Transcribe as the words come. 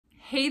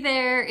Hey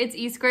there, it's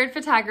E Squared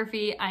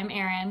Photography. I'm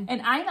Erin.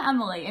 And I'm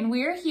Emily, and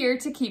we're here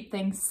to keep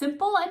things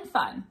simple and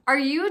fun. Are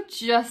you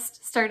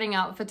just starting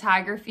out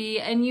photography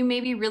and you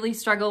maybe really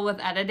struggle with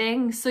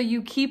editing, so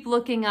you keep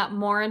looking up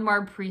more and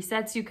more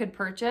presets you could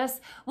purchase?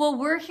 Well,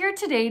 we're here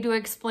today to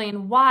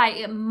explain why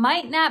it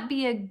might not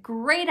be a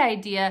great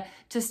idea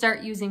to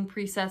start using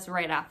presets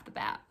right off the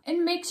bat.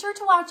 And make sure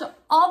to watch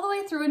all the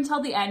way through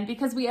until the end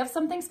because we have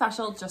something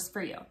special just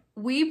for you.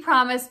 We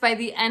promise by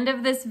the end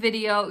of this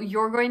video,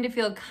 you're going to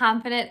feel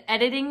confident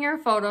editing your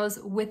photos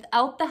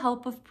without the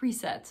help of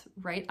presets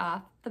right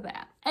off the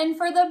bat. And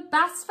for the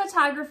best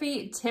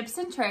photography tips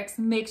and tricks,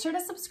 make sure to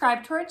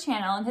subscribe to our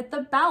channel and hit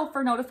the bell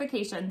for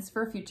notifications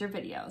for future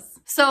videos.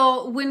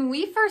 So when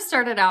we first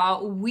started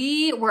out,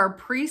 we were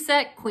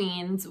preset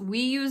queens. We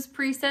used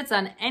presets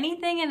on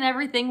anything and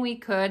everything we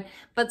could,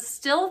 but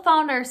still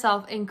found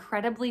ourselves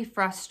incredibly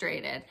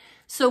frustrated.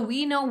 So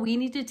we know we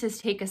needed to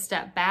take a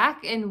step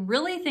back and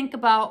really think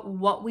about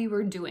what we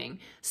were doing.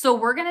 So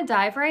we're gonna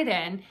dive right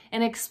in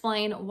and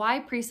explain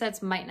why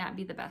presets might not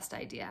be the best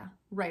idea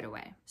right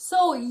away.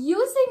 So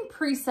using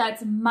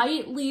presets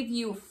might leave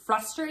you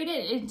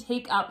frustrated and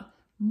take up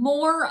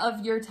more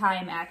of your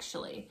time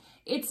actually.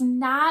 It's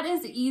not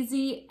as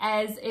easy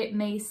as it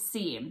may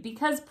seem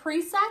because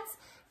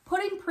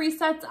putting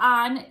presets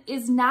on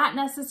is not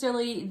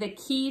necessarily the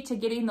key to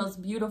getting those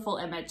beautiful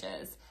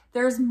images.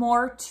 There's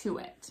more to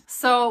it.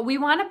 So we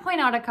want to point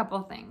out a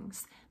couple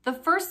things. The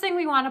first thing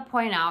we want to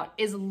point out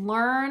is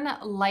learn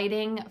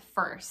lighting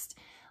first.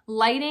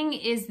 Lighting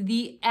is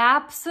the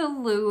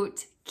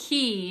absolute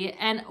key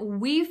and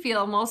we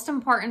feel most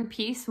important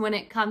piece when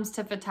it comes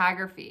to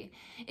photography.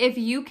 If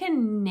you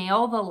can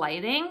nail the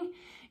lighting,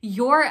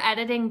 your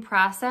editing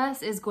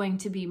process is going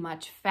to be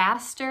much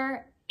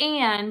faster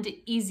and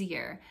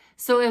easier.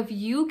 So if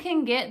you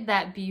can get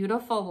that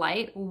beautiful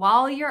light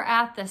while you're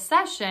at the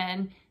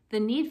session, the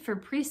need for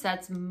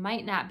presets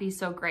might not be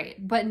so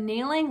great, but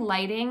nailing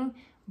lighting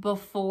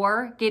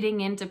before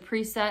getting into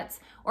presets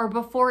or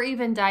before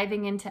even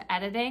diving into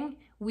editing,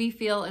 we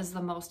feel is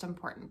the most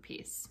important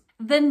piece.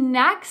 The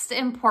next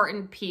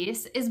important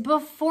piece is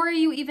before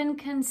you even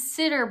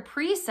consider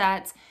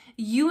presets,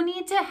 you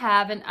need to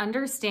have an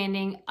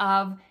understanding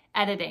of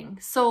editing.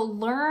 So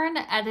learn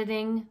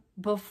editing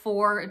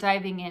before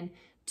diving in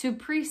to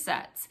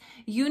presets.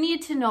 You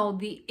need to know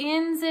the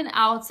ins and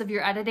outs of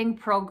your editing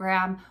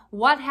program,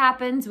 what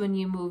happens when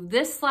you move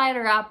this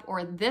slider up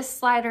or this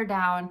slider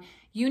down.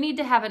 You need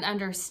to have an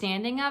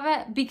understanding of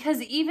it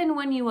because even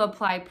when you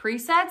apply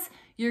presets,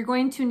 you're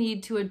going to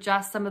need to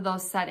adjust some of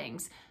those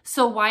settings.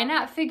 So why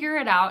not figure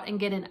it out and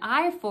get an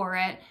eye for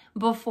it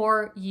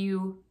before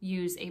you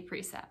use a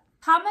preset?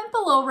 Comment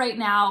below right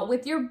now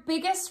with your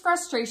biggest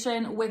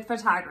frustration with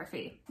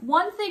photography.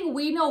 One thing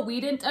we know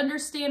we didn't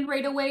understand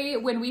right away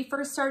when we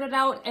first started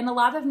out and a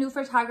lot of new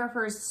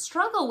photographers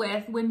struggle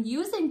with when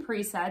using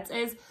presets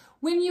is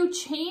when you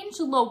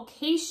change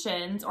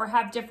locations or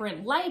have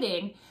different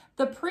lighting,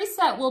 the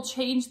preset will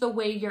change the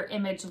way your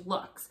image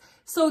looks.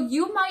 So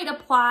you might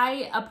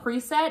apply a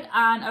preset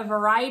on a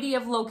variety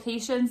of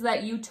locations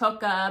that you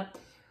took a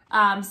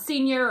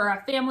senior or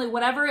a family,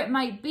 whatever it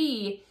might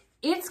be.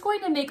 It's going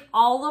to make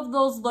all of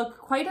those look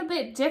quite a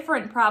bit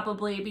different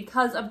probably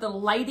because of the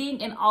lighting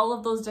in all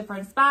of those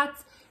different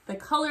spots, the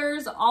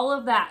colors, all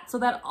of that. So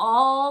that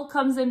all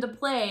comes into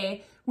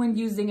play when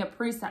using a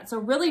preset. So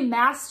really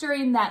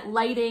mastering that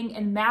lighting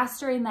and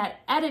mastering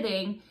that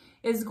editing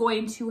is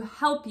going to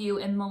help you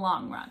in the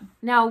long run.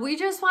 Now, we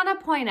just want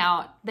to point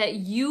out that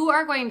you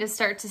are going to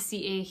start to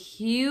see a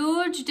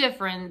huge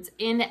difference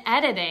in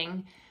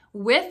editing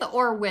with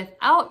or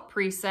without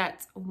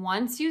presets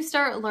once you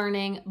start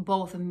learning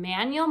both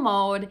manual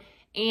mode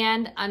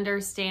and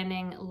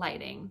understanding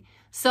lighting.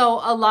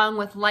 So along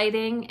with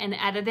lighting and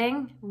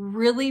editing,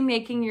 really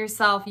making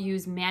yourself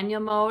use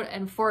manual mode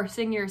and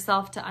forcing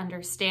yourself to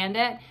understand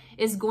it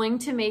is going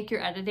to make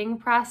your editing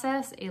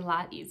process a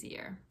lot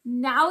easier.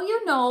 Now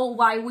you know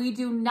why we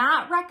do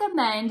not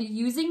recommend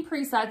using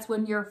presets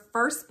when you're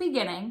first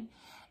beginning.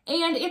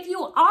 And if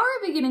you are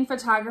a beginning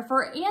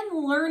photographer and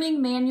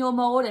learning manual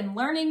mode and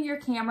learning your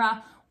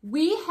camera,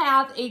 we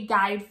have a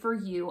guide for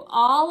you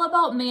all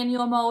about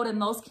manual mode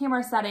and those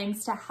camera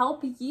settings to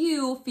help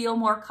you feel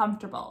more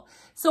comfortable.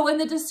 So in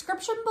the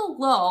description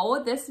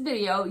below this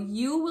video,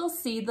 you will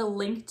see the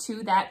link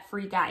to that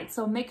free guide.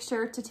 So make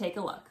sure to take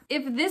a look.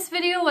 If this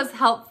video was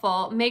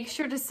helpful, make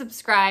sure to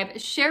subscribe,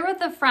 share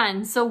with a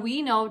friend so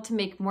we know to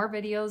make more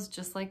videos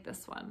just like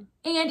this one.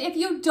 And if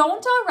you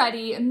don't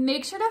already,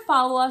 make sure to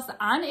follow us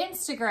on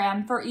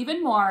Instagram for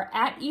even more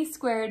at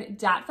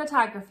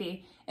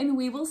esquared.photography. And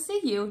we will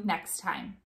see you next time.